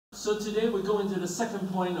So today we go into the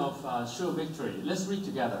second point of sure victory. Let's read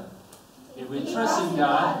together. If we trust in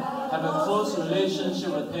God, have a close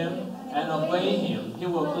relationship with Him, and obey Him, He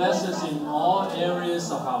will bless us in all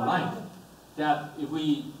areas of our life. That if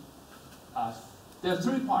we, there are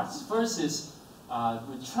three parts. First is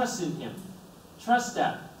we trust in Him. Trust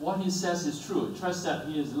that what He says is true. Trust that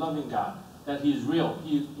He is loving God, that He is real.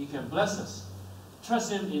 He can bless us.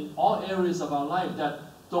 Trust Him in all areas of our life. That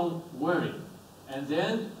don't worry. And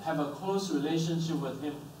then have a close relationship with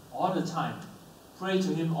Him all the time. Pray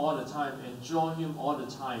to Him all the time. Enjoy Him all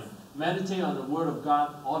the time. Meditate on the Word of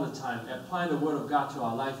God all the time. Apply the Word of God to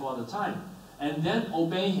our life all the time. And then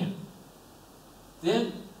obey Him.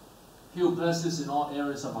 Then He will bless us in all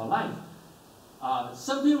areas of our life.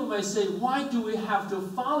 Some people may say, why do we have to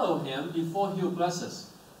follow Him before He will bless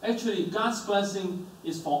us? Actually, God's blessing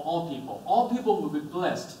is for all people. All people will be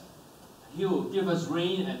blessed. He will give us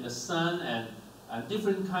rain and the sun and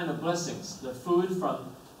different kind of blessings. The food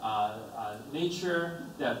from nature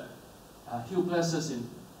that He'll bless us in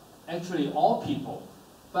actually all people.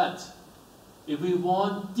 But if we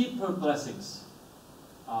want deeper blessings,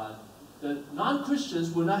 the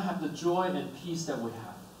non-Christians will not have the joy and peace that we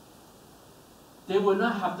have. They will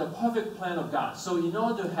not have the perfect plan of God. So in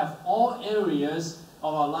order to have all areas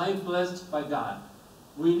of our life blessed by God,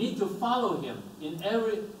 we need to follow Him in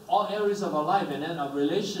all areas of our life, and then our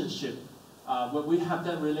relationship, when we have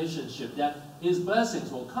that relationship, that His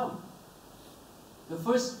blessings will come. The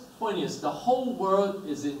first point is the whole world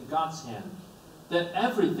is in God's hand. That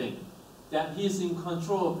everything, that He is in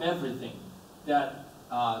control of everything. That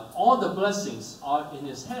all the blessings are in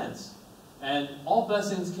His hands. And all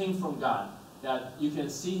blessings came from God. That you can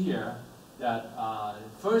see here, that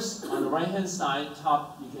first on the right-hand side,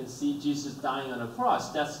 top, you can see Jesus dying on the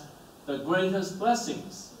cross. That's the greatest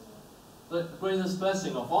blessings. The greatest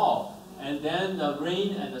blessing of all. And then the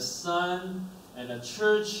rain and the sun and the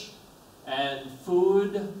church and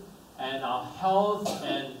food and our health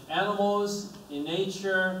and animals in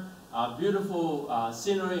nature, beautiful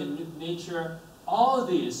scenery in nature. All of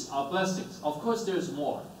these are blessings. Of course, there's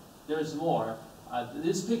more. There's more.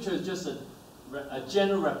 This picture is just a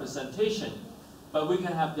general representation. But we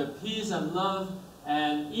can have the peace and love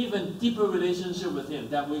and even deeper relationship with Him,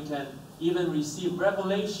 that we can even receive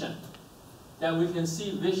revelation, that we can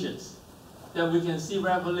see visions, that we can see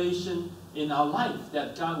revelation in our life,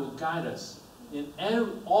 that God will guide us in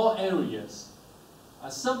all areas.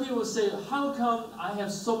 Some people say, how come I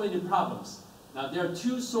have so many problems? Now, there are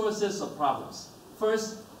two sources of problems.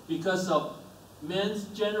 First, because of men's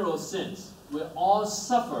general sins. We all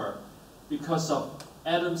suffer because of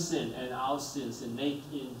Adam's sin and our sins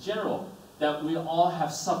in general, that we all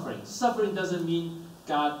have suffering. Suffering doesn't mean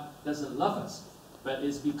God doesn't love us, but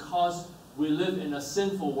it's because we live in a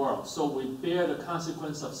sinful world, so we bear the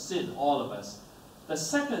consequence of sin, all of us. The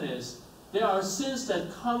second is, there are sins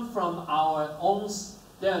that come from our own,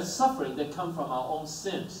 there are suffering that come from our own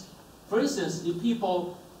sins. For instance, if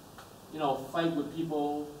people, fight with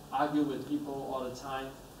people, argue with people all the time,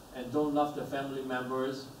 and don't love their family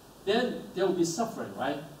members, then there will be suffering,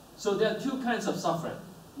 right? So there are two kinds of suffering.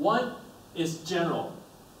 One is general.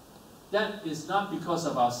 That is not because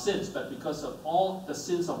of our sins, but because of all the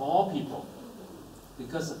sins of all people.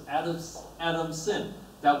 Because of Adam's sin,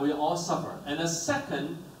 that we all suffer. And the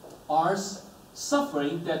second are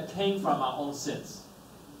suffering that came from our own sins.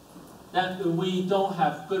 That if we don't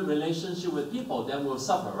have good relationship with people, then we'll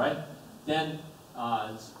suffer, right? Then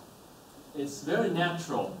it's very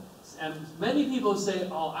natural. And many people say,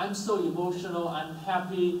 oh, I'm so emotional, I'm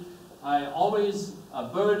happy, I'm always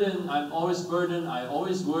burdened, I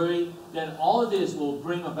always worry. Then all of this will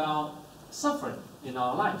bring about suffering in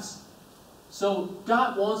our lives. So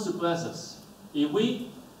God wants to bless us. If we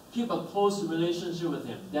keep a close relationship with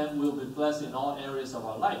Him, then we'll be blessed in all areas of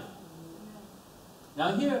our life.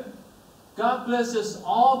 Now here, God blesses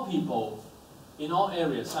all people in all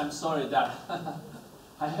areas. I'm sorry that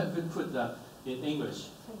I haven't put that in English.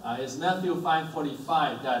 It's Matthew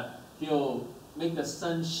 5:45 that He'll make the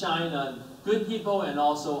sun shine on good people and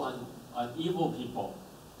also on evil people.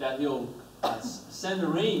 That He'll send the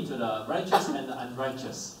rain to the righteous and the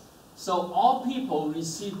unrighteous. So all people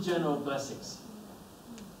receive general blessings.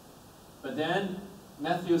 But then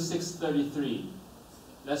Matthew 6:33,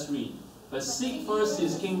 let's read. But seek first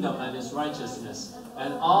His kingdom and His righteousness,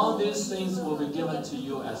 and all these things will be given to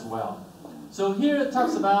you as well. So here it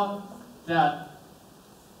talks about that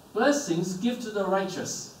blessings give to the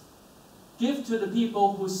righteous. Give to the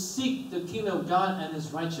people who seek the kingdom of God and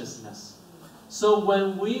His righteousness. So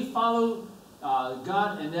when we follow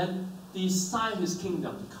God and then desire His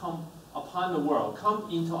kingdom to come upon the world, come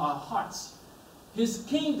into our hearts, His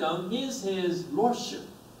kingdom means his lordship.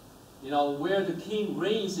 You know, where the king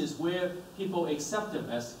reigns is where people accept him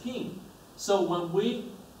as king. So when we,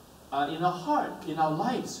 in our heart, in our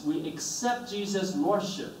lives, we accept Jesus'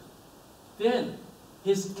 lordship, then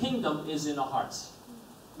his kingdom is in our hearts.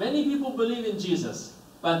 Many people believe in Jesus,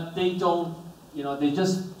 but they don't, you know, they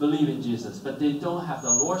just believe in Jesus, but they don't have the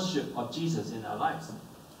lordship of Jesus in their lives.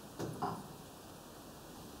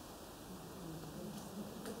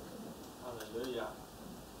 Hallelujah.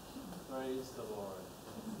 Praise the Lord.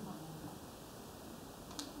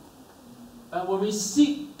 And when we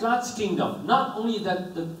seek God's kingdom, not only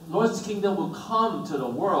that the Lord's kingdom will come to the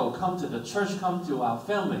world, come to the church, come to our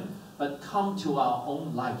family, but come to our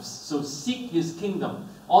own lives. So seek his kingdom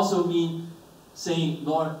also means saying,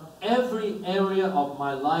 Lord, every area of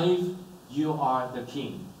my life, you are the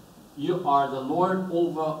king. You are the Lord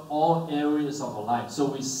over all areas of our life. So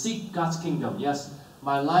we seek God's kingdom. Yes,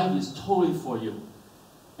 my life is totally for you.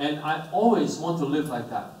 And I always want to live like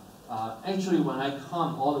that. Actually, when I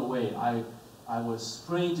come all the way, I was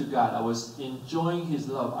praying to God. I was enjoying his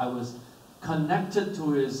love. I was connected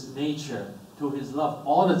to his nature, to his love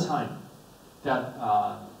all the time. That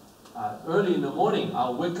early in the morning,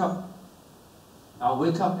 I'll wake up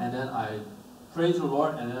and then I pray to the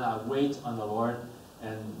Lord and then I wait on the Lord.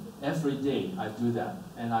 And every day I do that.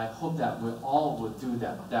 And I hope that we all will do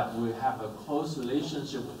that. That we have a close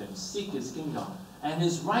relationship with him. Seek his kingdom and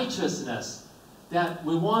his righteousness. That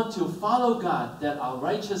we want to follow God. That our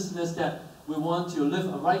righteousness, that we want to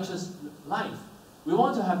live a righteous life. We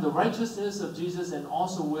want to have the righteousness of Jesus, and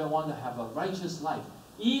also we want to have a righteous life.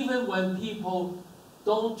 Even when people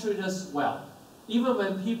don't treat us well. Even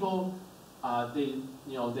when people, they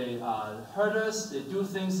hurt us, they do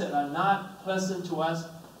things that are not pleasant to us,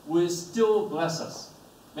 will still bless us.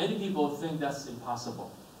 Many people think that's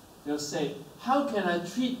impossible. They'll say, how can I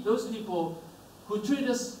treat those people who treat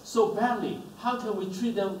us so badly? How can we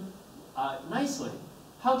treat them nicely?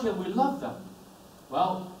 How can we love them?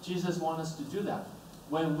 Well, Jesus wants us to do that.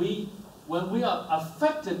 When we are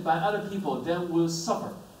affected by other people, then we'll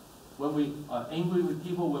suffer. When we are angry with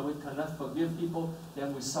people, when we cannot forgive people,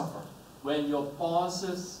 then we suffer. When your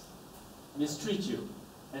bosses mistreat you,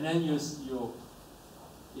 and then in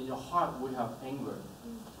your heart we have anger,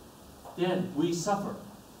 then we suffer.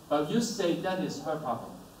 But you say that is her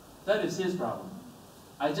problem. That is his problem.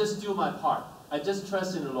 I just do my part. I just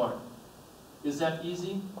trust in the Lord. Is that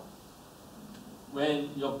easy?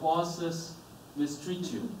 When your bosses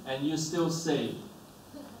mistreat you and you still say,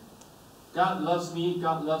 God loves me,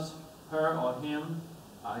 God loves her or him,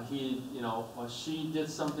 he, or she did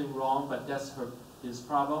something wrong, but that's his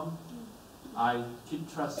problem. I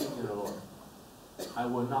keep trusting in the Lord. I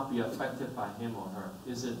will not be affected by him or her.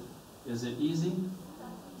 Is it easy?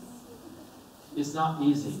 It's not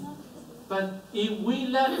easy. But if we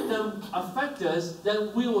let them affect us,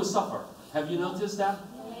 then we will suffer. Have you noticed that?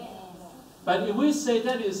 But if we say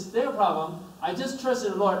that is their problem, I just trust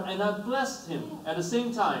in the Lord and I blessed him at the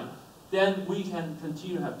same time, then we can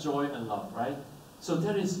continue to have joy and love, right? So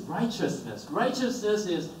that is righteousness. Righteousness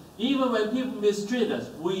is even when people mistreat us,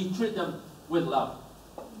 we treat them with love.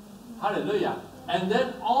 Hallelujah. And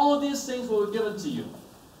then all these things will be given to you.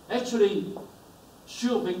 Actually,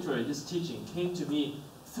 Sure Victory, this teaching, came to me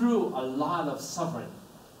through a lot of suffering.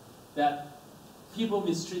 That people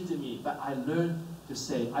mistreated me, but I learned to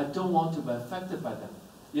say, I don't want to be affected by them.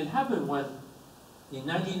 It happened when, in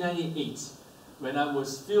 1998, when I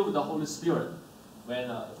was filled with the Holy Spirit, when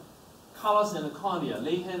Carlos and Claudia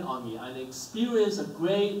laid hands on me and experienced a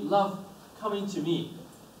great love coming to me.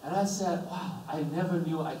 And I said, wow, I never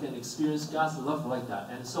knew I can experience God's love like that.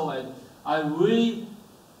 And so I really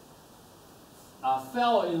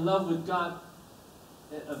fell in love with God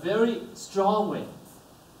in a very strong way.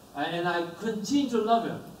 And I continue to love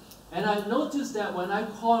him. And I noticed that when I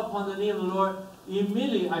called upon the name of the Lord,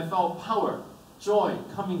 immediately I felt power, joy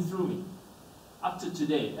coming through me. Up to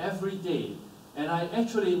today, every day. And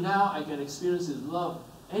now I can experience his love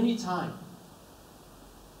anytime.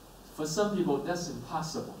 For some people, that's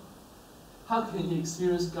impossible. How can you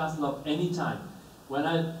experience God's love anytime? When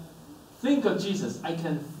I think of Jesus, I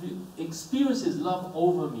can experience his love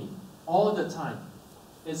over me all the time.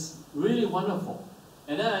 It's really wonderful.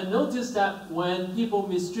 And then I noticed that when people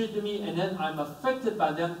mistreat me and then I'm affected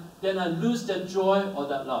by them, then I lose that joy or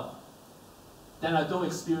that love. Then I don't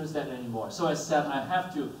experience that anymore. So I said I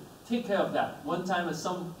have to take care of that. One time I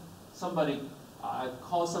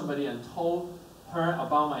called somebody and told her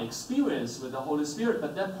about my experience with the Holy Spirit,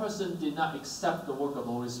 but that person did not accept the work of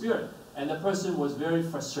the Holy Spirit. And the person was very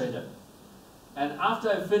frustrated. And after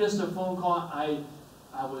I finished the phone call, I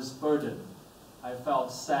was burdened. I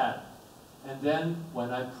felt sad. And then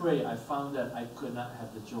when I prayed, I found that I could not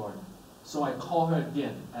have the joy. So I called her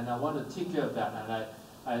again, and I want to take care of that.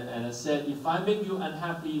 And I said, if I make you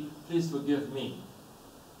unhappy, please forgive me.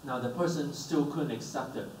 Now the person still couldn't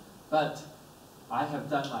accept it. But I have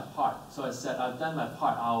done my part. So I said, I've done my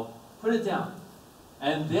part. I'll put it down.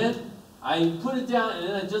 And then I put it down, and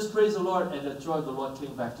then I just praised the Lord, and the joy of the Lord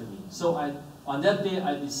came back to me. So on that day,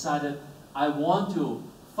 I decided I want to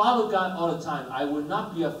follow God all the time. I would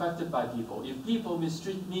not be affected by people. If people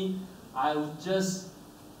mistreat me, I would just,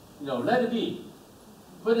 let it be.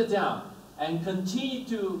 Put it down. And continue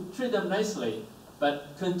to treat them nicely,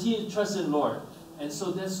 but continue to trust in the Lord. And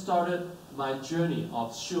so that started my journey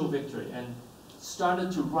of sure victory, and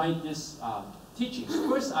started to write this teachings.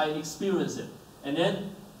 First, I experienced it. And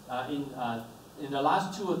then in the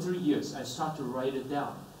last 2 or 3 years, I started to write it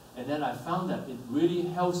down. And then I found that it really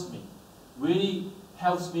helps me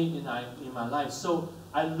in my life. So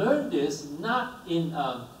I learned this not in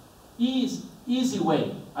an easy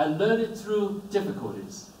way. I learned it through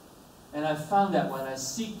difficulties. And I found that when I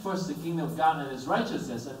seek first the kingdom of God and His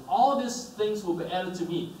righteousness, and all these things will be added to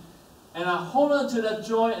me. And I hold on to that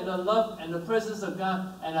joy and the love and the presence of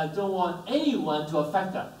God, and I don't want anyone to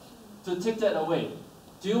affect that, to take that away.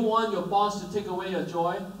 Do you want your boss to take away your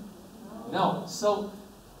joy? No. So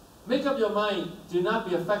make up your mind, do not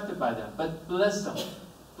be affected by them, but bless them.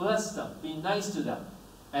 Bless them. Be nice to them.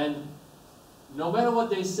 And no matter what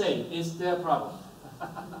they say, it's their problem.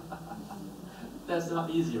 That's not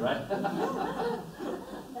easy, right?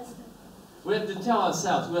 We have to tell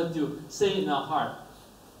ourselves, we have to say in our heart,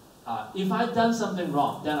 if I've done something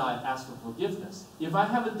wrong, then I ask for forgiveness. If I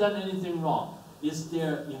haven't done anything wrong, is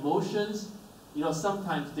there emotions?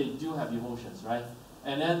 Sometimes they do have emotions, right?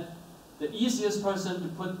 And then the easiest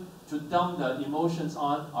person to dump the emotions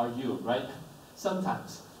on are you, right?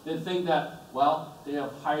 Sometimes they think that, well, they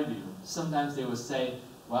have hired you. Sometimes they will say,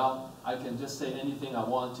 well, I can just say anything I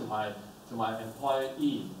want to my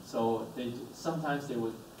employee. So sometimes they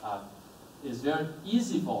would. It's very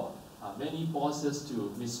easy for many bosses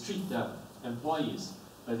to mistreat their employees,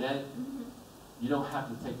 but then you don't have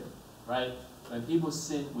to take it, right? When people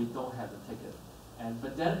sin, we don't have to take it.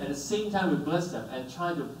 But then at the same time, we bless them and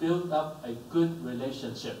try to build up a good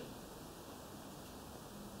relationship.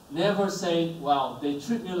 Never say, well, they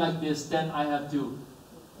treat me like this, then I have to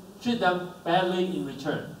treat them badly in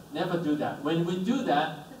return. Never do that. When we do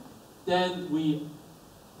that, then we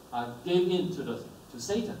gave in to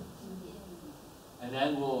Satan. And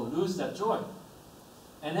then we'll lose that joy.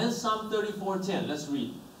 And then Psalm 34:10, let's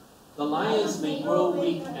read. The lions may grow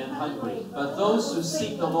weak and hungry, but those who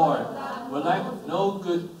seek the Lord will lack no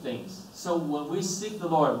good things. So when we seek the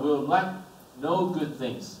Lord, we'll lack no good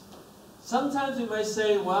things. Sometimes we may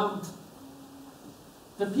say, well,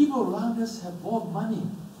 the people around us have more money.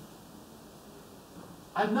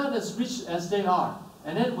 I'm not as rich as they are.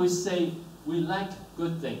 And then we say we lack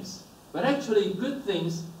good things. But actually, good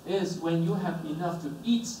things is when you have enough to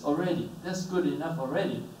eat already. That's good enough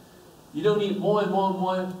already. You don't need more and more and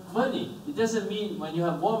more money. It doesn't mean when you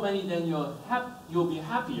have more money, then you'll be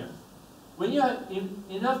happier. When you have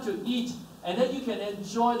enough to eat, and then you can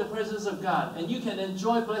enjoy the presence of God, and you can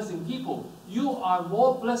enjoy blessing people, you are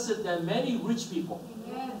more blessed than many rich people.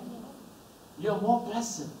 Amen. You are more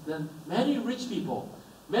blessed than many rich people.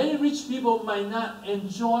 Many rich people might not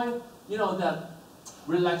enjoy, that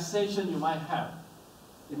relaxation you might have.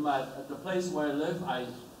 At the place where I live, I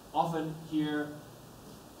often hear,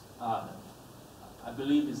 I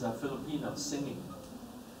believe it's a Filipino singing.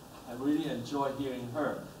 I really enjoy hearing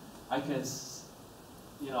her. I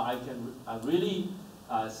really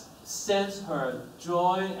sense her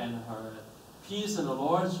joy and her peace in the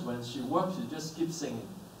Lord. When she works, she just keeps singing.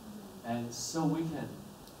 And so we can,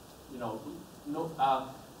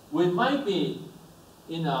 we might be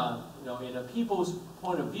in a people's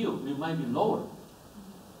point of view, we might be lower.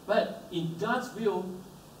 But in God's view,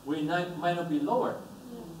 we might not be lower.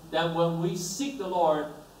 That when we seek the Lord,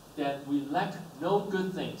 that we lack no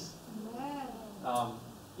good things.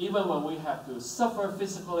 Even when we have to suffer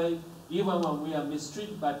physically, even when we are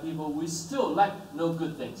mistreated by people, we still lack no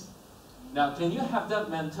good things. Now, can you have that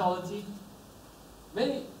mentality?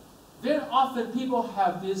 Very often people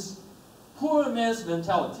have this poor man's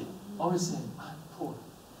mentality. Always saying, I'm poor.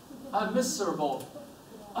 I'm miserable.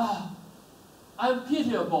 I'm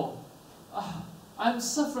pitiable. I'm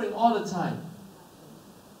suffering all the time.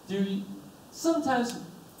 Sometimes,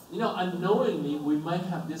 unknowingly, we might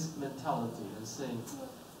have this mentality and saying,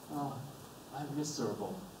 oh, I'm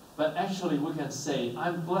miserable. But actually, we can say,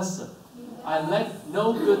 I'm blessed. I lack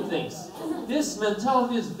no good things. This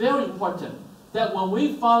mentality is very important. That when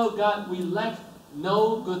we follow God, we lack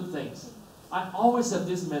no good things. I always have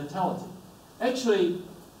this mentality. Actually,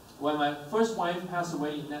 when my first wife passed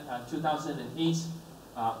away in 2008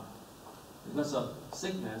 because of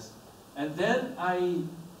sickness, and then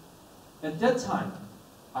at that time,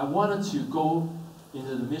 I wanted to go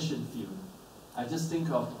into the mission field. I just think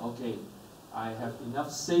of, okay, I have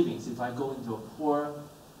enough savings if I go into a poor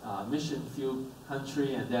mission field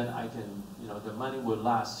country, and then I can, the money will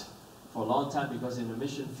last for a long time, because in the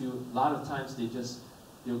mission field, a lot of times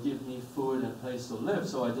they'll give me food and place to live,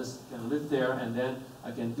 so I just can live there, and then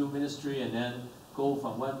I can do ministry, and then go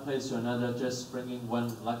from one place to another, just bringing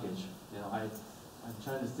one luggage. I'm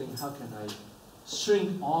trying to think, how can I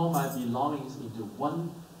shrink all my belongings into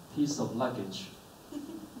one piece of luggage?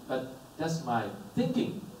 But that's my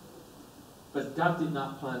thinking. But God did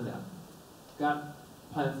not plan that. God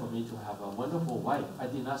planned for me to have a wonderful wife. I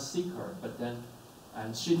did not seek her,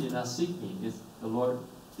 and she did not seek me. It's the Lord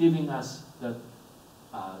giving us the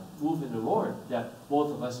move in the Lord that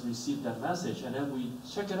both of us receive that message, and then we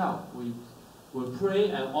check it out. We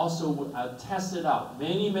pray, and also test it out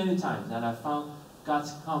many, many times, and I found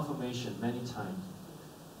God's confirmation many times.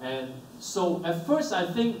 And so at first I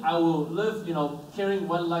think I will live, carrying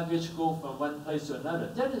one luggage, go from one place to another.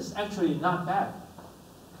 That is actually not bad.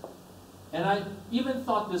 And I even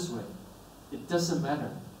thought this way: it doesn't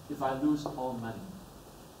matter if I lose all money,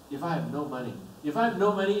 if I have no money. If I have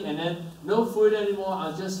no money and then no food anymore,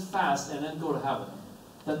 I'll just fast and then go to heaven.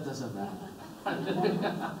 That doesn't matter.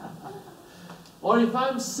 Or if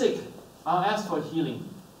I'm sick, I'll ask for healing,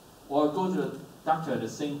 or go to the doctor at the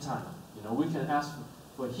same time. We can ask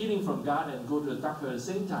for healing from God and go to the doctor at the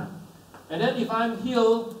same time. And then if I'm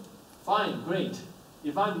healed, fine, great.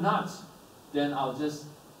 If I'm not, then I'll just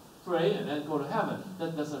pray and then go to heaven.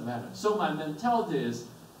 That doesn't matter. So my mentality is,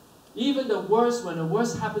 even when the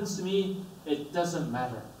worst happens to me, it doesn't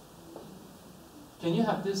matter. Can you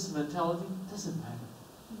have this mentality? It doesn't matter.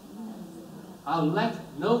 I'll lack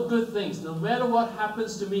no good things. No matter what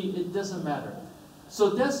happens to me, it doesn't matter.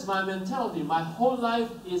 So that's my mentality. My whole life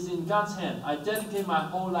is in God's hand. I dedicate my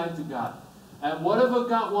whole life to God. And whatever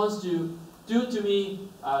God wants to do to me,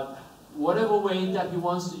 whatever way that He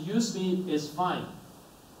wants to use me is fine.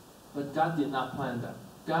 But God did not plan that.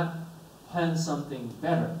 God planned something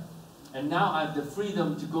better. And now I have the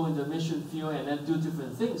freedom to go in the mission field and then do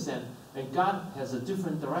different things. And God has a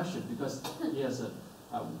different direction, because He has a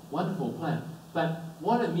wonderful plan. But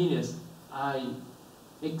what I mean is, I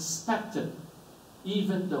expected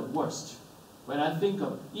even the worst. When I think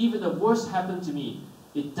of even the worst happened to me,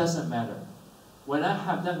 it doesn't matter. When I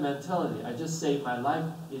have that mentality, I just say my life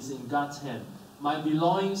is in God's hand. My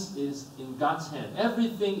belongings is in God's hand.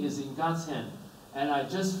 Everything is in God's hand. And I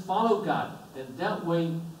just follow God. And that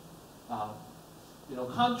way,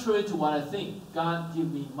 contrary to what I think, God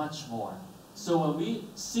give me much more. So when we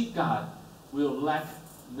seek God, we'll lack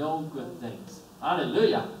no good things.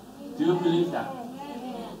 Hallelujah. Do you believe that?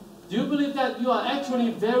 Do you believe that you are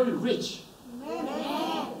actually very rich?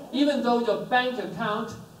 Even though your bank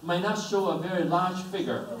account might not show a very large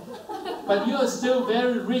figure, but you are still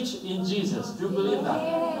very rich in Jesus. Do you believe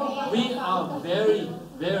that? We are very,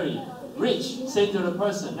 very rich. Say to the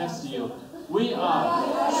person next to you, we are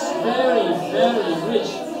very, very rich.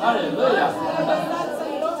 Hallelujah.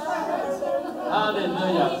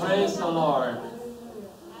 Hallelujah. Praise the Lord.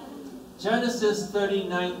 Genesis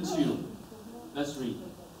 39:2. Let's read.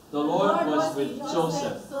 The Lord was with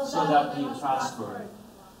Joseph so that he prospered.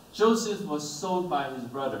 Joseph was sold by his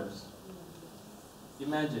brothers.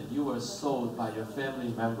 Imagine you were sold by your family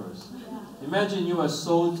members. Imagine you were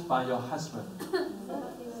sold by your husband.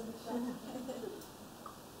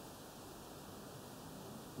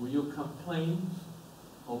 Will you complain,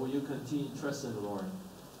 or will you continue to trust in the Lord?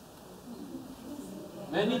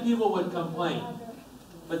 Many people would complain.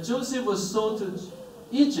 But Joseph was sold to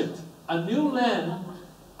Egypt, a new land,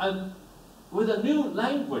 with a new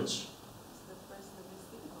language.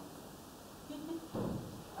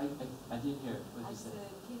 I didn't hear it. What did you say?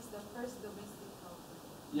 He's the first domestic helper.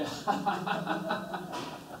 Yeah.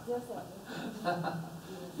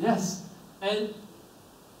 Yes. And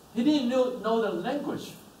he didn't know the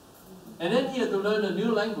language. And then he had to learn a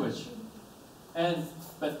new language.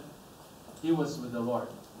 But he was with the Lord.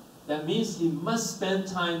 That means he must spend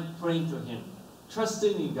time praying to Him,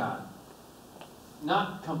 trusting in God,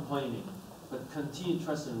 not complaining, but continue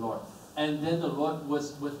trusting the Lord. And then the Lord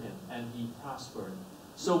was with him, and he prospered.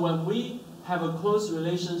 So when we have a close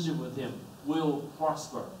relationship with Him, we'll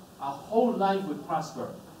prosper. Our whole life will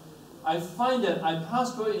prosper. I find that I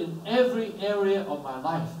prosper in every area of my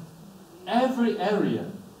life. Every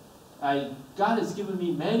area. God has given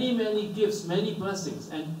me many, many gifts, many blessings,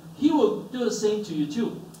 and He will do the same to you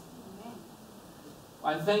too.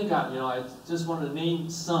 I thank God. I just want to name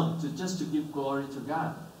some just to give glory to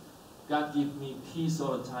God. God gives me peace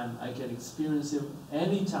all the time. I can experience Him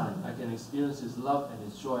anytime. I can experience His love and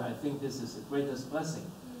His joy. I think this is the greatest blessing.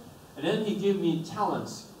 And then He gave me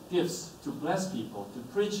talents, gifts to bless people, to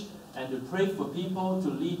preach and to pray for people, to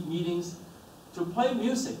lead meetings, to play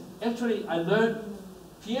music. Actually, I learned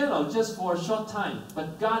piano just for a short time,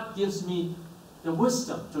 but God gives me the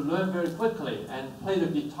wisdom to learn very quickly and play the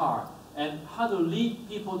guitar and how to lead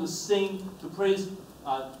people to sing, to praise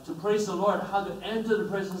the Lord, how to enter the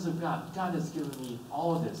presence of God. God has given me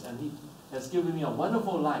all this, and He has given me a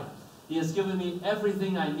wonderful life. He has given me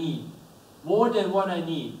everything I need, more than what I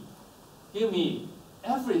need. Give me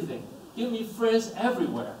everything. Give me friends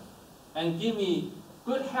everywhere, and give me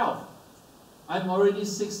good health. I'm already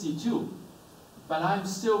 62, but I'm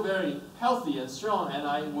still very healthy and strong, and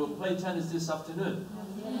I will play tennis this afternoon.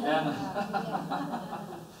 And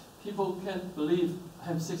people can't believe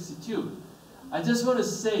I'm 62. I just want to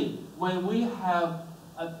say, when we have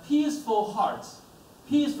a peaceful heart,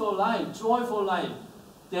 peaceful life, joyful life,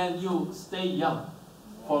 then you stay young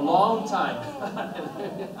for a long time.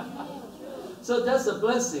 So that's a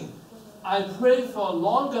blessing. I pray for a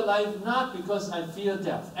longer life, not because I fear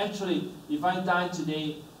death. Actually, if I die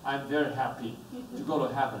today, I'm very happy to go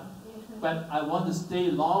to heaven. But I want to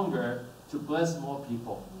stay longer to bless more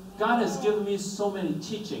people. God has given me so many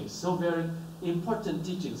teachings, so very important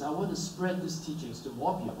teachings. I want to spread these teachings to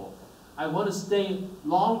more people. I want to stay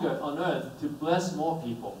longer on earth to bless more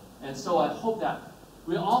people. And so I hope that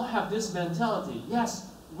we all have this mentality.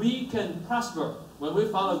 Yes, we can prosper when we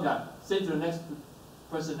follow God. Say to the next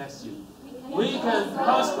person next to you. We can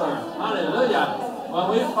prosper. Hallelujah. When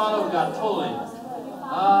we follow God totally.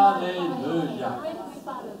 Hallelujah.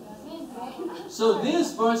 So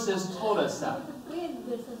these verses told us that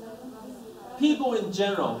people in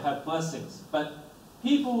general have blessings, but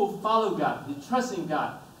people who follow God, they trust in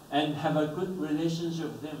God, and have a good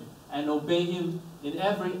relationship with Him, and obey Him in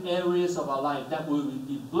every areas of our life, that we will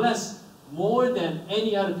be blessed more than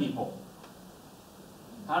any other people.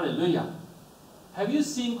 Hallelujah. Have you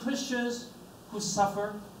seen Christians who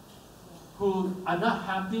suffer, who are not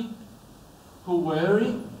happy, who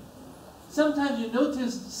worry? Sometimes you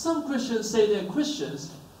notice some Christians say they're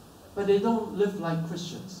Christians, but they don't live like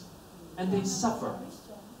Christians, and they suffer.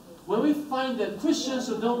 When we find that Christians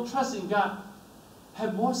who don't trust in God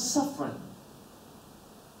have more suffering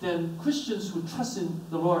than Christians who trust in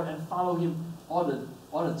the Lord and follow Him all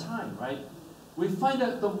the time, right? We find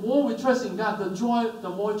that the more we trust in God, the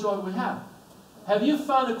more joy we have. Have you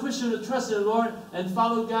found a Christian who trusts in the Lord and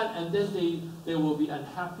follow God, and then they will be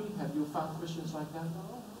unhappy? Have you found Christians like that?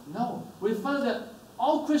 No. We find that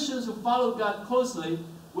all Christians who follow God closely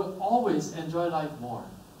will always enjoy life more.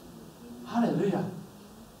 Hallelujah.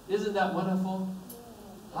 Isn't that wonderful?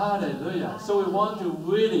 Hallelujah. So we want to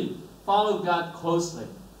really follow God closely,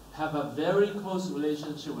 have a very close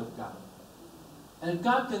relationship with God. And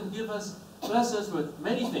God can bless us with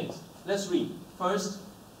many things. Let's read. First,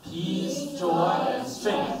 peace, joy, and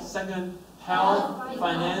strength. Second, health,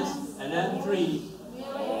 finance. And then 3,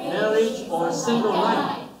 marriage or single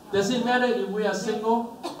life. Does it matter if we are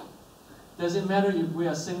single? Does it matter if we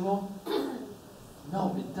are single?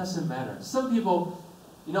 No, it doesn't matter. Some people,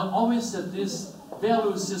 always have this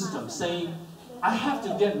value system saying, I have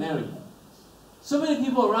to get married. So many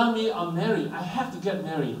people around me are married. I have to get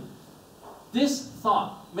married. This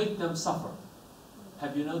thought makes them suffer.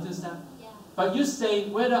 Have you noticed that? Yeah. But you say,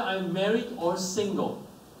 whether I'm married or single,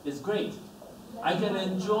 it's great. I can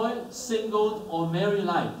enjoy single or married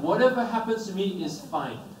life. Whatever happens to me is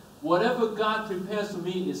fine. Whatever God prepares for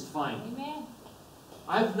me is fine. Amen.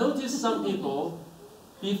 I've noticed some people,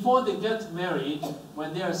 before they get married,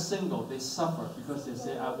 when they are single, they suffer because they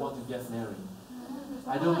say, I want to get married.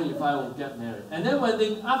 I don't know if I will get married. And then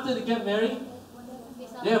after they get married,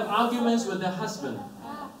 they have arguments with their husband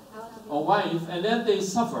or wife, and then they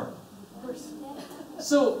suffer.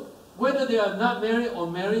 So whether they are not married or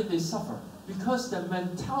married, they suffer because their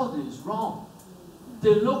mentality is wrong.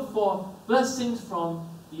 They look for blessings from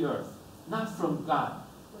the earth, not from God.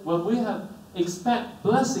 When we expect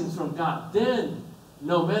blessings from God, then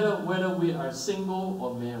no matter whether we are single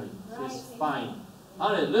or married, it's fine.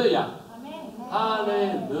 Hallelujah. Amen.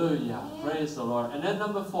 Hallelujah. Praise the Lord. And then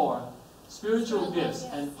number 4, spiritual gifts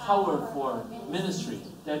and power for ministry.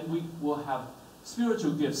 That we will have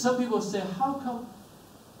spiritual gifts. Some people say, how come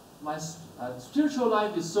my spiritual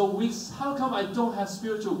life is so weak? How come I don't have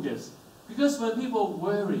spiritual gifts? Because when people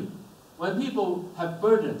worry, when people have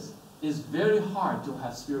burdens, it's very hard to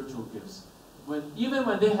have spiritual gifts. Even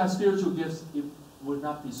when they have spiritual gifts, it will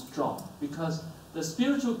not be strong, because the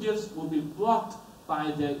spiritual gifts will be blocked by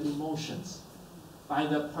their emotions, by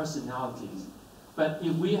their personalities. But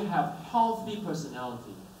if we have healthy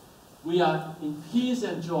personality, we are in peace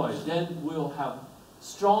and joy, then we'll have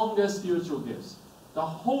stronger spiritual gifts. The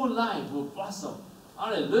whole life will blossom.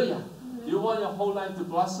 Hallelujah. Do you want your whole life to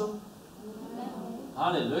blossom?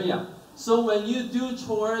 Hallelujah. So when you do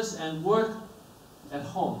chores and work at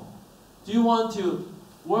home, do you want to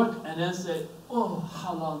work and then say, oh,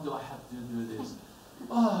 how long do I have to do this?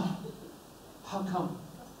 Oh, how come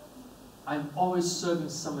I'm always serving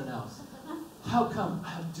someone else? How come I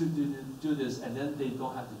have to do this and then they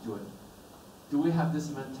don't have to do it? Do we have this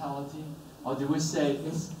mentality? Or do we say,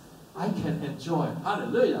 I can enjoy?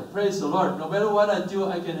 Hallelujah. Praise the Lord. No matter what I do,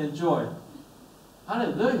 I can enjoy.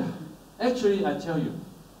 Hallelujah. Actually, I tell you,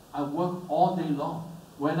 I work all day long.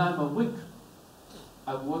 When I'm awake,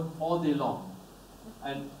 I work all day long.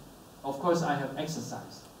 And of course, I have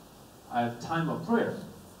exercise. I have time of prayer.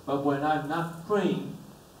 But when I'm not praying,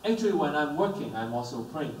 actually when I'm working, I'm also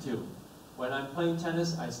praying too. When I'm playing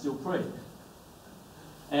tennis, I still pray.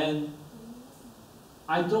 And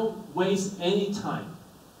I don't waste any time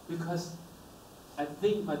because I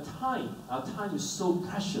think our time is so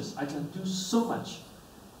precious. I can do so much.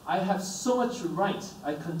 I have so much to write.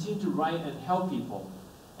 I continue to write and help people.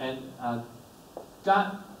 And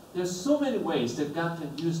God, there's so many ways that God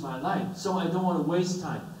can use my life. So I don't want to waste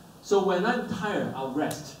time. So when I'm tired, I'll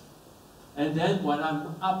rest. And then when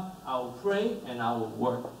I'm up, I'll pray and I will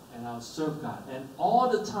work and I'll serve God. And all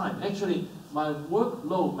the time, actually, my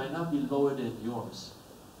workload might not be lower than yours.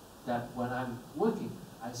 That when I'm working,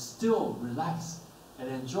 I still relax and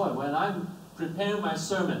enjoy. When I'm preparing my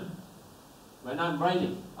sermon, when I'm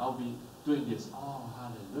writing, I'll be doing this. Oh,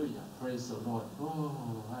 hallelujah. Praise the Lord.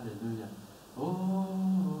 Oh, hallelujah.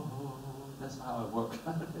 Oh, that's how I work.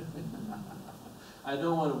 I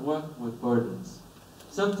don't want to work with burdens.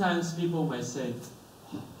 Sometimes people may say,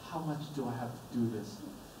 how much do I have to do this?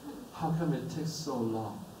 How come it takes so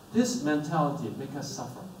long? This mentality makes us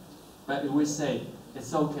suffer. But if we say,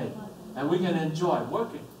 it's okay, and we can enjoy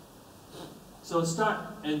working. So start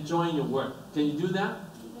enjoying your work. Can you do that?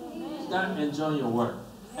 Amen. Start enjoying your work.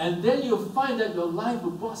 And then you'll find that your life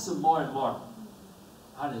will blossom more and more.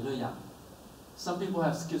 Hallelujah. Some people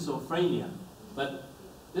have schizophrenia, but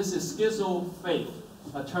this is schizofaith,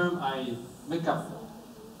 a term I make up.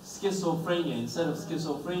 Schizophrenia instead of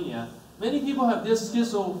schizophrenia. Many people have this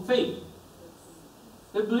schizofaith.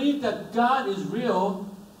 They believe that God is real,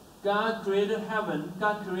 God created heaven,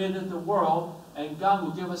 God created the world, and God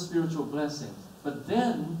will give us spiritual blessings. But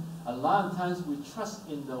then, a lot of times we trust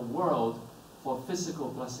in the world for physical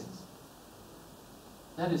blessings.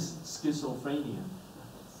 That is schizophrenia.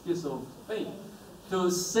 Schizofaith. To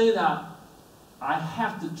say that I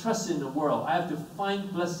have to trust in the world, I have to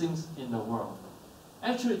find blessings in the world.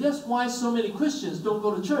 Actually, that's why so many Christians don't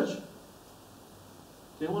go to church.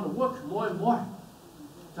 They want to work more and more.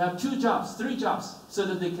 To have 2 jobs, 3 jobs, so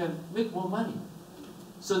that they can make more money.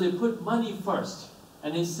 So they put money first.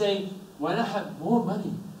 And they say, when I have more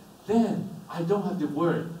money, then I don't have to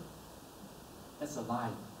worry. That's a lie.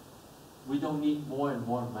 We don't need more and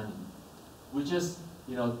more money. We just,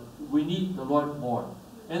 we need the Lord more.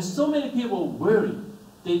 And so many people worry.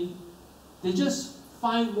 They just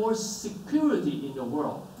find more security in the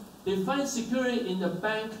world. They find security in the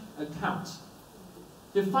bank account.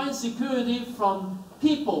 They find security from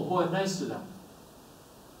people who are nice to them.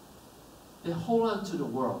 They hold on to the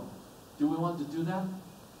world. Do we want to do that?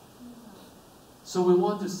 So we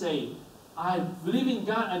want to say, I believe in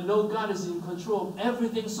God, I know God is in control of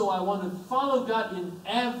everything, so I want to follow God in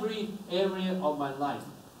every area of my life.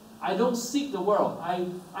 I don't seek the world. I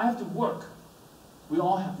have to work. We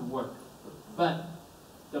all have to work. But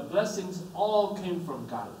the blessings all came from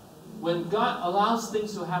God. When God allows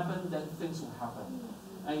things to happen, then things will happen.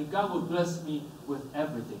 And God will bless me with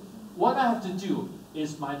everything. What I have to do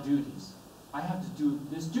is my duties. I have to do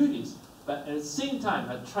these duties. But at the same time,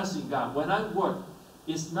 I trust in God. When I work,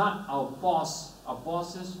 it's not our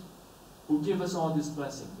bosses who give us all these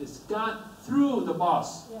blessings. It's God through the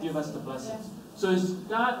boss give us the blessings. So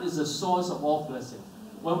God is the source of all blessings.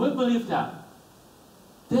 When we believe that,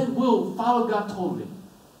 then we'll follow God totally.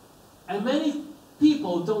 And many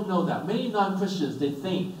people don't know that. Many non-Christians, they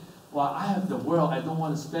think, well, I have the world. I don't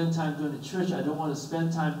want to spend time going to church. I don't want to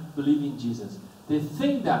spend time believing Jesus. They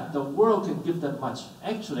think that the world can give them much.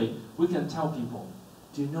 Actually, we can tell people,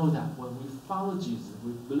 do you know that when we follow Jesus,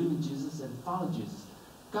 we believe in Jesus and follow Jesus,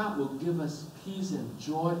 God will give us peace and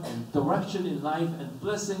joy and direction in life and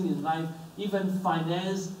blessing in life, even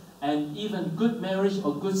finance and even good marriage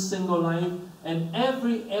or good single life, and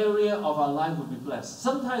every area of our life will be blessed.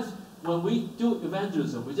 Sometimes when we do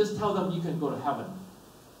evangelism, we just tell them you can go to heaven.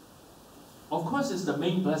 Of course, it's the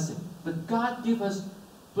main blessing. But God gives us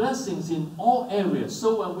blessings in all areas.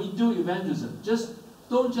 So when we do evangelism,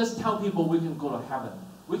 don't just tell people we can go to heaven.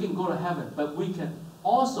 We can go to heaven, but we can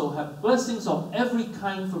also have blessings of every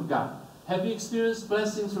kind from God. Have you experienced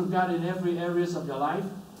blessings from God in every areas of your life?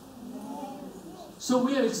 So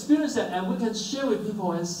we have experienced that, and we can share with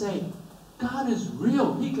people and say, God is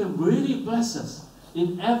real. He can really bless us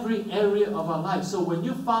in every area of our life. So when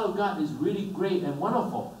you follow God, it's really great and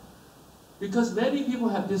wonderful. Because many people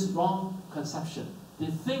have this wrong conception. They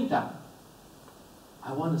think that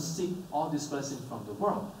I want to seek all these blessings from the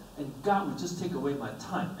world, and God will just take away my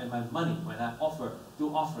time and my money when I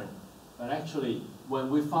do offering. But actually, when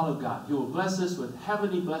we follow God, He will bless us with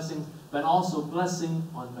heavenly blessings, but also blessing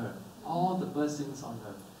on earth. All the blessings on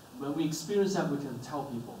earth. When we experience that, we can tell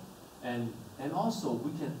people. And also,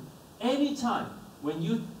 we can, anytime, when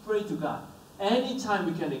you pray to God, anytime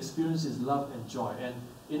we can experience His love and joy. And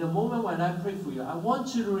in a moment when I pray for you, I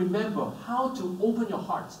want you to remember how to open your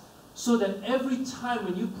hearts so that every time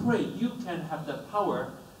when you pray, you can have the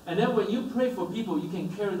power. And then when you pray for people, you can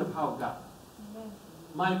carry the power of God. Amen.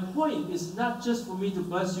 My point is not just for me to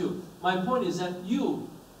bless you. My point is that you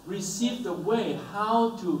receive the way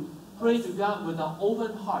how to pray to God with an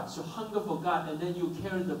open heart, to hunger for God, and then you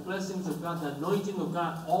carry the blessings of God, the anointing of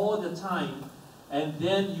God all the time, and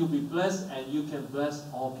then you'll be blessed and you can bless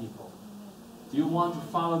all people. Do you want to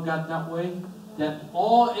follow God that way? That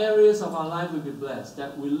all areas of our life will be blessed,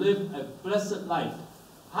 that we live a blessed life.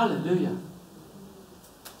 Hallelujah.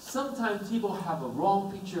 Sometimes people have a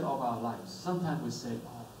wrong picture of our lives. Sometimes we say,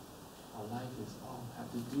 oh, our life is, oh, I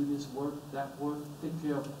have to do this work, that work, take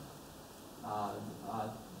care of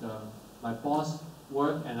my boss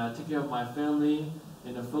work, and I take care of my family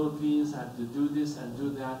in the Philippines. I have to do this and do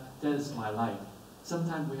that. That is my life.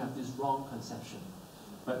 Sometimes we have this wrong conception.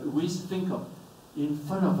 But we think of, in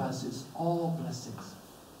front of us is all blessings.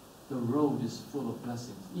 The road is full of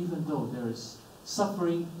blessings. Even though there is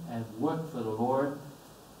suffering and work for the Lord,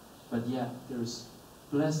 but yet there is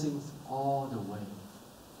blessings all the way.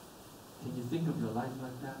 Can you think of your life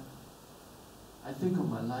like that? I think of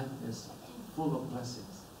my life as full of blessings.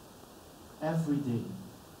 Every day,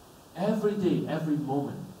 every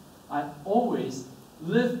moment. I always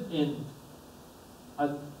live in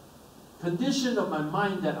a condition of my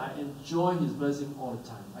mind that I enjoy His blessing all the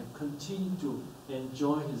time. I continue to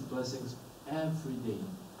enjoy His blessings every day.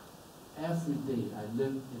 Every day I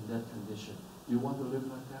live in that condition. Do you want to live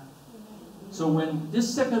like that? So when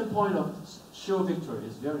this second point of sure victory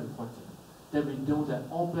is very important, that we know that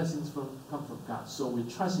all blessings come from God. So we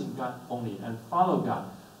trust in God only and follow God,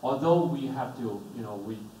 although we have to,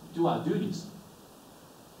 we do our duties.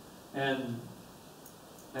 And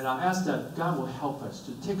I ask that God will help us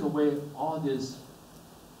to take away all this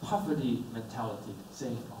poverty mentality,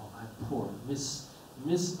 saying, oh, I'm poor,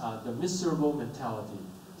 the miserable mentality,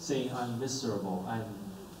 saying I'm miserable, I'm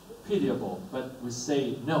pitiable. But we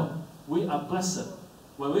say, no, we are blessed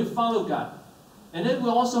when we follow God. And then we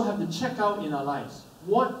also have to check out in our lives,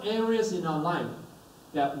 what areas in our life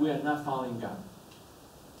that we are not following God.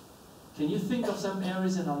 Can you think of some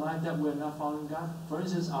areas in our life that we are not following God? For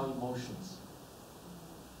instance, our emotions,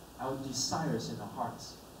 our desires in our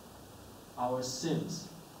hearts, our sins,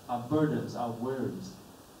 our burdens, our worries,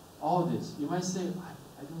 all this. You might say,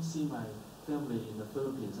 I don't see my family in the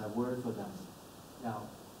Philippines, I worry for them. Now,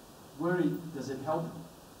 worry, does it help?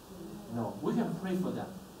 No. We can pray for them.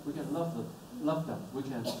 We can love them. We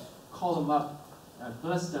can call them up and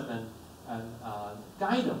bless them and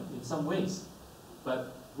guide them in some ways.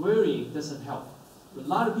 But worrying doesn't help. A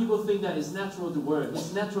lot of people think that it's natural to worry.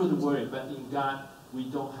 It's natural to worry, but in God, we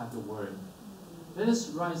don't have to worry. Let us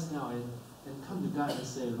rise now and come to God and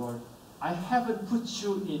say, Lord, I haven't put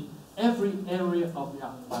you in every area of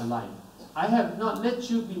my life. I have not let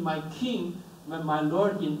you be my king, but my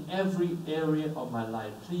Lord in every area of my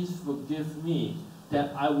life. Please forgive me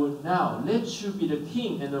that I will now let you be the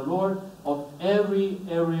king and the Lord of every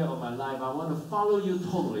area of my life. I want to follow you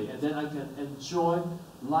totally, and then I can enjoy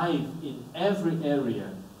life in every area.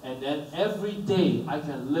 And then every day I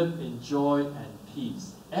can live in joy and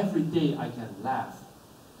peace. Every day I can laugh.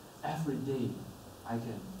 Every day I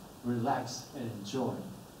can relax and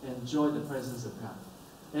enjoy the presence of God.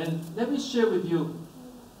 And let me share with you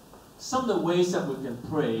some of the ways that we can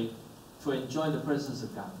pray to enjoy the presence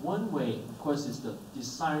of God. One way, of course, is the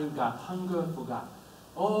desiring God, hunger for God.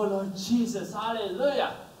 Oh, Lord Jesus,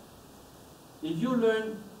 hallelujah! If you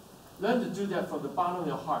learn to do that from the bottom of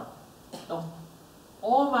your heart,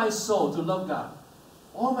 all my soul to love God,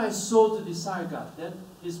 all my soul to desire God, then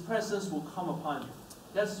His presence will come upon you.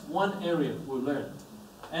 That's one area we'll learn.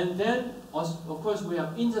 And then, of course, we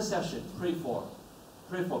have intercession. Pray for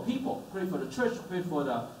people, pray for the church, pray for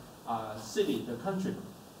the city, the country.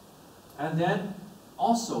 And then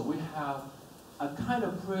also we have a kind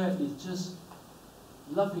of prayer is just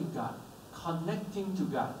loving God, connecting to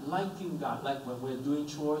God, liking God. Like when we're doing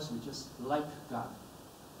chores, we just like God.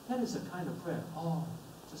 That is a kind of prayer. Oh,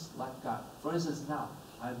 just like God. For instance, now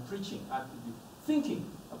I'm preaching. I have to be thinking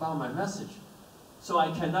about my message. So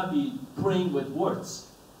I cannot be praying with words.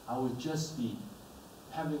 I would just be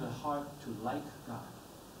having a heart to like God,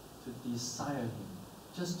 to desire Him,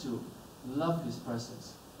 just to love His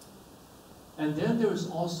presence. And then there is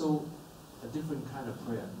also a different kind of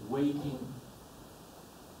prayer, waiting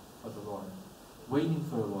for the Lord. Waiting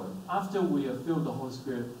for the Lord. After we have filled the Holy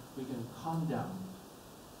Spirit, we can calm down,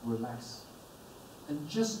 relax, and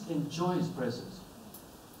just enjoy His presence.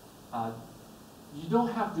 You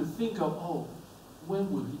don't have to think of, oh,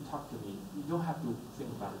 when will He talk to me? You don't have to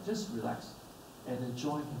think about it. Just relax and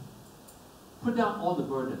enjoy Him. Put down all the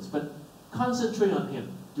burdens, but concentrate on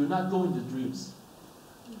Him. Do not go into dreams.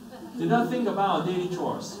 Do not think about our daily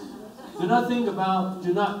chores. Do not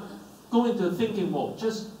go into thinking mode.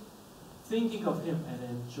 Just thinking of Him and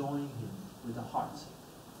enjoying Him with the heart.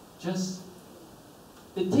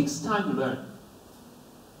 It takes time to learn.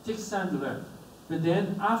 It takes time to learn. But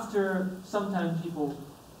then after, sometimes people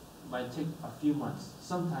might take a few months,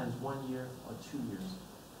 sometimes 1 year or 2 years,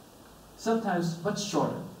 sometimes much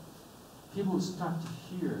shorter. People start to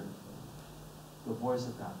hear the voice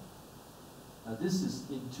of God. Now this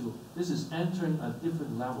is entering a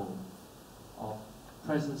different level of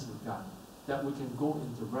presence with God, that we can go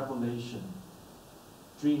into revelation,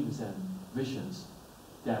 dreams and visions,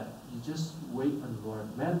 that you just wait on the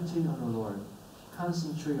Lord, meditate on the Lord,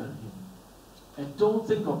 concentrate on Him, and don't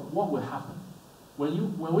think of what will happen.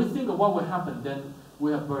 When we think of what will happen, then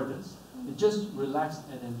we have burdens. You just relax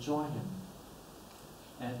and enjoy Him,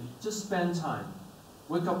 and just spend time.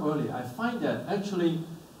 Wake up early. I find that actually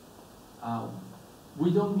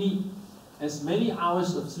we don't need as many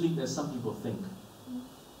hours of sleep as some people think.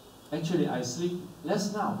 Actually, I sleep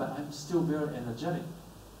less now, but I'm still very energetic.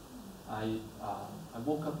 I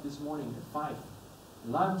woke up this morning at 5.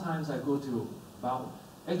 A lot of times I go to about,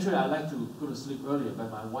 actually I like to go to sleep earlier,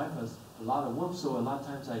 but my wife has a lot of work, so a lot of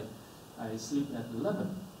times I sleep at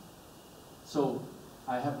 11. So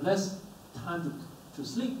I have less time to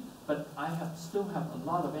sleep, but I still have a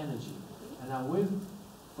lot of energy, and I wait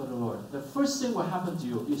for the Lord. The first thing will happen to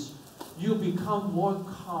you is you become more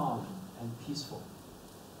calm and peaceful.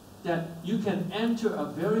 That you can enter a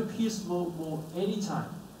very peaceful mode anytime.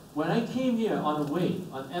 When I came here on the way,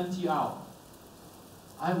 on MTR,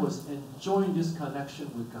 I was enjoying this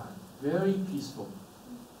connection with God. Very peaceful.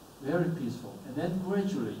 Very peaceful. And then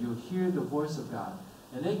gradually you hear the voice of God.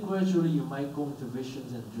 And then gradually you might go into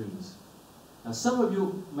visions and dreams. Now some of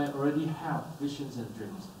you might already have visions and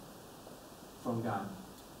dreams from God.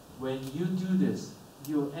 When you do this,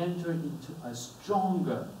 you enter into a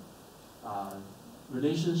stronger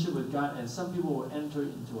relationship with God, and some people will enter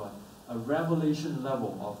into a revelation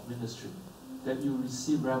level of ministry, that you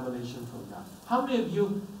receive revelation from God. How many of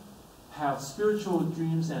you have spiritual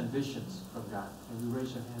dreams and visions from God? Can you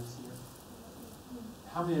raise your hands here?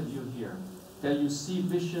 How many of you here that you see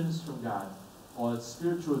visions from God or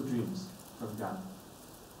spiritual dreams from God?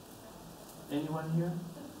 Anyone here?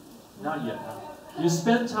 Not yet. Huh? You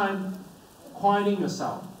spend time quieting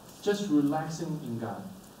yourself, just relaxing in God.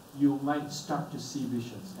 You might start to see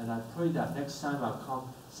visions. And I pray that next time I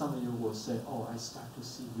come, some of you will say, oh, I start to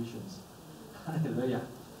see visions. Hallelujah.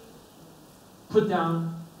 Put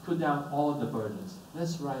down all the burdens.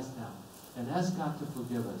 Let's rise now and ask God to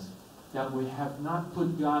forgive us, that we have not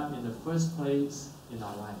put God in the first place in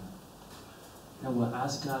our life. That we'll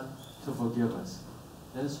ask God to forgive us.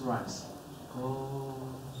 Let's rise. Oh,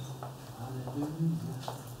 hallelujah.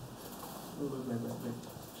 Wait.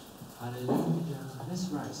 Hallelujah. Let's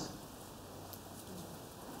rise.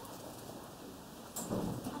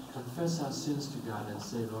 Confess our sins to God and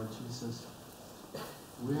say, Lord Jesus,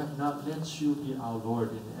 we have not let you be our Lord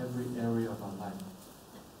in every area of our life.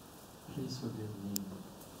 Please forgive me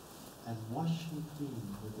and wash me clean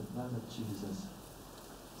with the blood of Jesus.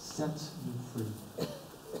 Set me free.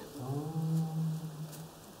 Oh,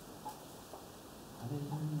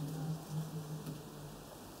 hallelujah.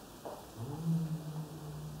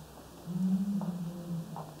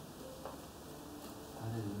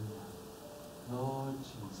 Hallelujah. Lord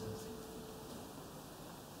Jesus,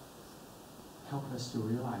 help us to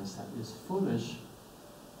realize that it's foolish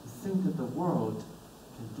to think that the world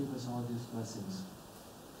can give us all these blessings.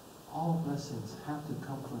 All blessings have to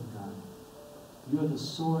come from God. You are the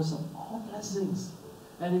source of all blessings.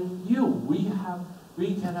 And in you, we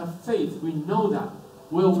can have faith. We know that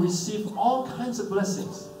we'll receive all kinds of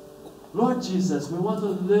blessings. Lord Jesus, we want to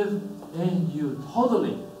live in you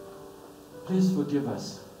totally. Please forgive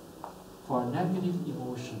us for our negative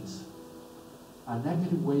emotions, our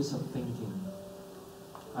negative ways of thinking,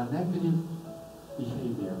 our negative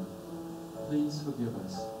behavior. Please forgive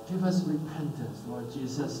us. Give us repentance, Lord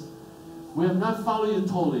Jesus. We have not followed you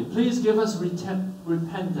totally. Please give us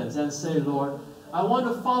repentance and say, Lord, I want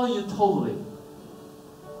to follow you totally.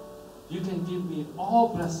 You can give me all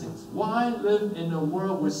blessings. Why live in a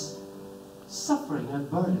world with suffering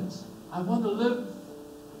and burdens? I want to live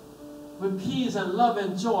with peace and love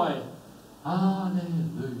and joy.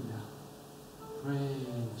 Hallelujah.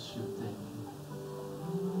 Praise you. Thank you.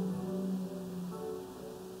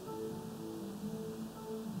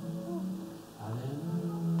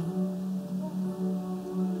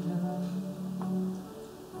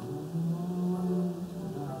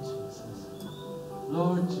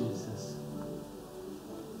 Lord Jesus,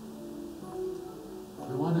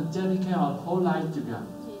 we want to dedicate our whole life to God.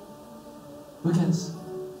 We can speak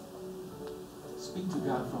to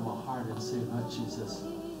God from our heart and say, Lord Jesus,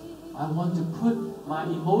 I want to put my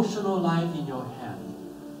emotional life in your hand.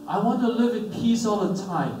 I want to live in peace all the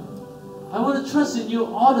time. I want to trust in you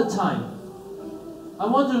all the time. I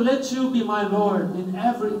want to let you be my Lord in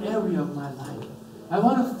every area of my life. I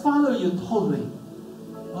want to follow you totally.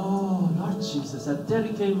 Oh, Lord Jesus, I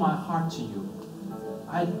dedicate my heart to you.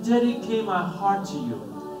 I dedicate my heart to you.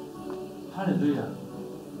 Hallelujah.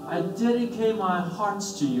 I dedicate my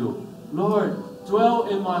hearts to you. Lord, dwell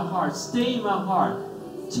in my heart. Stay in my heart.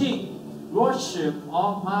 Take lordship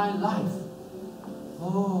of my life.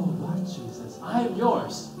 Oh, Lord Jesus, I am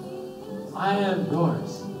yours. I am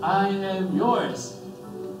yours. I am yours.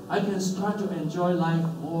 I can start to enjoy life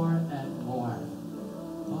more and more.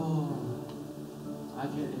 Oh, I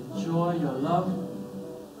can enjoy your love.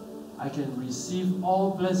 I can receive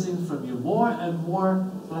all blessings from you, more and more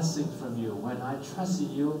blessings from you when I trust in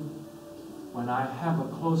you, when I have a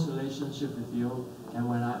close relationship with you, and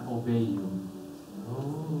when I obey you.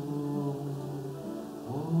 Oh.